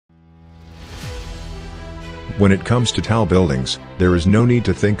When it comes to tall buildings, there is no need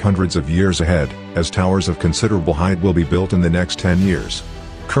to think hundreds of years ahead, as towers of considerable height will be built in the next 10 years.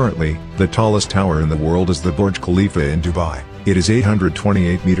 Currently, the tallest tower in the world is the Burj Khalifa in Dubai. It is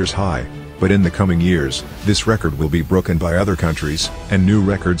 828 meters high, but in the coming years, this record will be broken by other countries, and new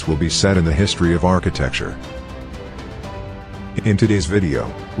records will be set in the history of architecture. In today's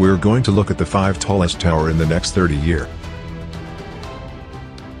video, we're going to look at the 5 tallest tower in the next 30 years.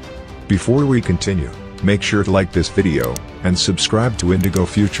 Before we continue, make sure to like this video, and subscribe to Indigo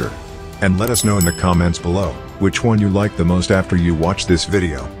Future. And let us know in the comments below, which one you like the most after you watch this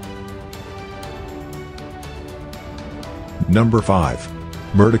video. Number 5.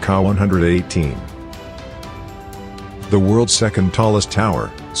 Merdeka 118. The world's second tallest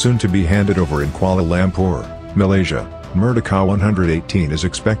tower, soon to be handed over in Kuala Lumpur, Malaysia, Merdeka 118 is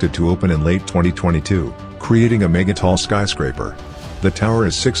expected to open in late 2022, creating a mega-tall skyscraper. The tower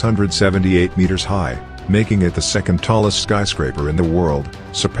is 678 meters high, making it the second tallest skyscraper in the world,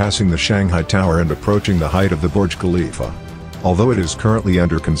 surpassing the Shanghai Tower and approaching the height of the Burj Khalifa. Although it is currently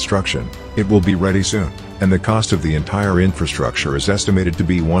under construction, it will be ready soon, and the cost of the entire infrastructure is estimated to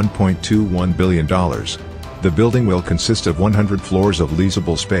be $1.21 billion. The building will consist of 100 floors of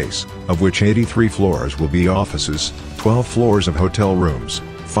leasable space, of which 83 floors will be offices, 12 floors of hotel rooms,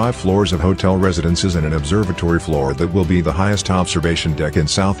 5 floors of hotel residences and an observatory floor that will be the highest observation deck in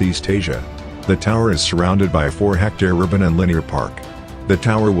Southeast Asia. The tower is surrounded by a 4-hectare urban and linear park. The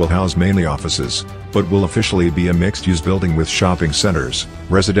tower will house mainly offices, but will officially be a mixed-use building with shopping centers,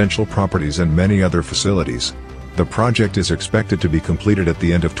 residential properties and many other facilities. The project is expected to be completed at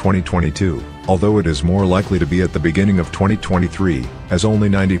the end of 2022, although it is more likely to be at the beginning of 2023, as only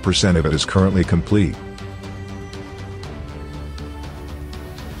 90% of it is currently complete.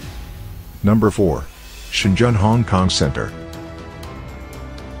 Number 4. Shenzhen-Hong Kong Center.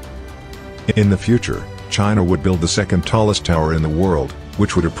 In the future, China would build the second tallest tower in the world,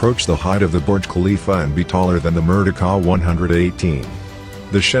 which would approach the height of the Burj Khalifa and be taller than the Merdeka 118.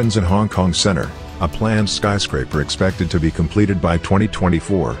 The Shenzhen-Hong Kong Center, a planned skyscraper expected to be completed by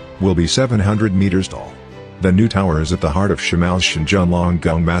 2024, will be 700 meters tall. The new tower is at the heart of Shimao's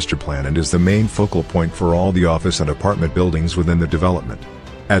Shenzhen-Hong master plan and is the main focal point for all the office and apartment buildings within the development.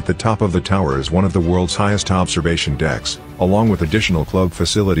 At the top of the tower is one of the world's highest observation decks, along with additional club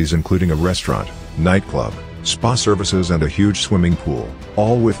facilities including a restaurant, nightclub, spa services and a huge swimming pool,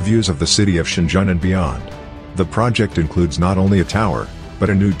 all with views of the city of Shenzhen and beyond. The project includes not only a tower, but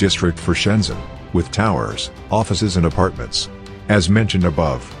a new district for Shenzhen, with towers, offices and apartments. As mentioned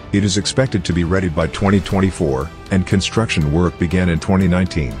above, it is expected to be ready by 2024, and construction work began in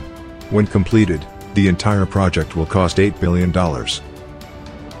 2019. When completed, the entire project will cost $8 billion.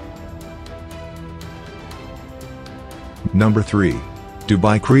 Number 3.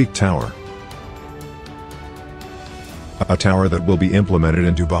 Dubai Creek Tower. A tower that will be implemented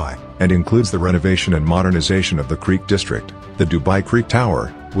in Dubai, and includes the renovation and modernization of the Creek District. The Dubai Creek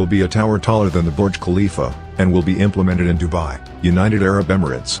Tower will be a tower taller than the Burj Khalifa, and will be implemented in Dubai, United Arab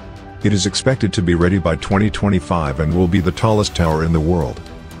Emirates. It is expected to be ready by 2025 and will be the tallest tower in the world.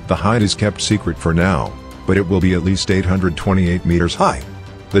 The height is kept secret for now, but it will be at least 828 meters high.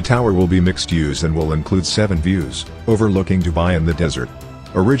 The tower will be mixed use and will include 7 views, overlooking Dubai and the desert.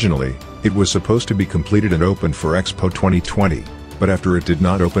 Originally, it was supposed to be completed and opened for Expo 2020, but after it did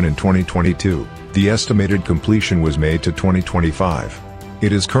not open in 2022, the estimated completion was made to 2025.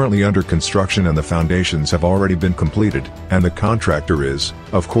 It is currently under construction and the foundations have already been completed, and the contractor is,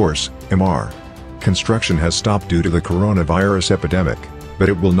 of course, Emaar. Construction has stopped due to the coronavirus epidemic, but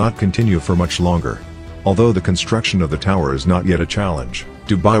it will not continue for much longer. Although the construction of the tower is not yet a challenge,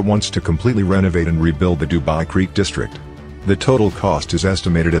 Dubai wants to completely renovate and rebuild the Dubai Creek District. The total cost is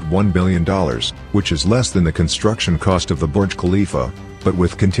estimated at $1 billion, which is less than the construction cost of the Burj Khalifa, but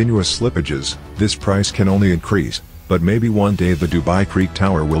with continuous slippages, this price can only increase, but maybe one day the Dubai Creek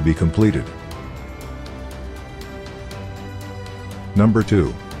Tower will be completed. Number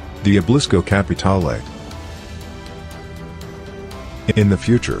 2. The Oblisco Capitale. In the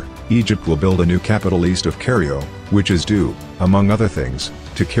future, Egypt will build a new capital east of Cairo, which is due, among other things,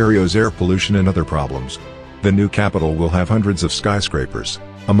 to Cairo's air pollution and other problems. The new capital will have hundreds of skyscrapers,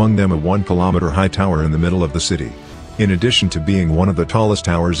 among them a 1-kilometer-high tower in the middle of the city. In addition to being one of the tallest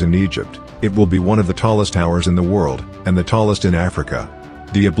towers in Egypt, it will be one of the tallest towers in the world, and the tallest in Africa.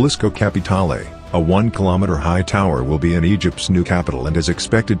 The Oblisco Capitale, a 1-kilometer-high tower, will be in Egypt's new capital and is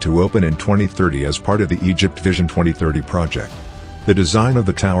expected to open in 2030 as part of the Egypt Vision 2030 project. The design of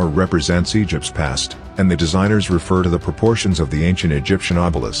the tower represents Egypt's past, and the designers refer to the proportions of the ancient Egyptian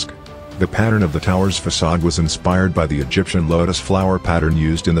obelisk. The pattern of the tower's facade was inspired by the Egyptian lotus flower pattern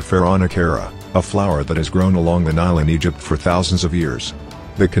used in the pharaonic era, a flower that has grown along the Nile in Egypt for thousands of years.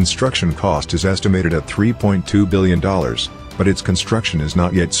 The construction cost is estimated at $3.2 billion, but its construction is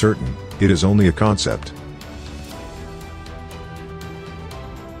not yet certain. It is only a concept.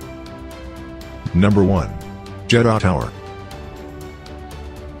 Number 1. Jeddah Tower.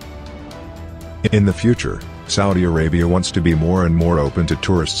 In the future, Saudi Arabia wants to be more and more open to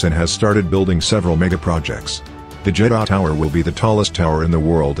tourists and has started building several mega projects. The Jeddah Tower will be the tallest tower in the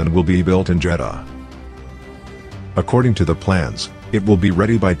world and will be built in Jeddah. According to the plans, it will be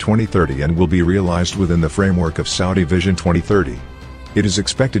ready by 2030 and will be realized within the framework of Saudi Vision 2030. It is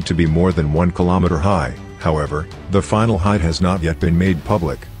expected to be more than 1 kilometer high. However, the final height has not yet been made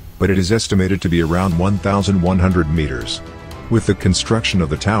public, but it is estimated to be around 1,100 meters. With the construction of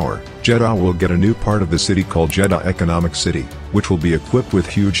the tower, Jeddah will get a new part of the city called Jeddah Economic City, which will be equipped with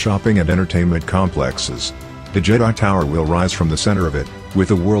huge shopping and entertainment complexes. The Jeddah Tower will rise from the center of it, with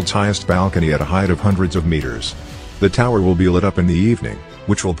the world's highest balcony at a height of hundreds of meters. The tower will be lit up in the evening,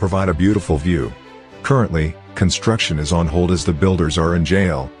 which will provide a beautiful view. Currently, construction is on hold as the builders are in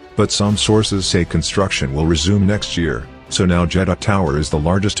jail, but some sources say construction will resume next year, so now Jeddah Tower is the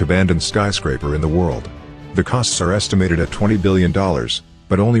largest abandoned skyscraper in the world. The costs are estimated at $20 billion,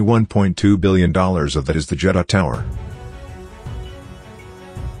 but only $1.2 billion of that is the Jeddah Tower.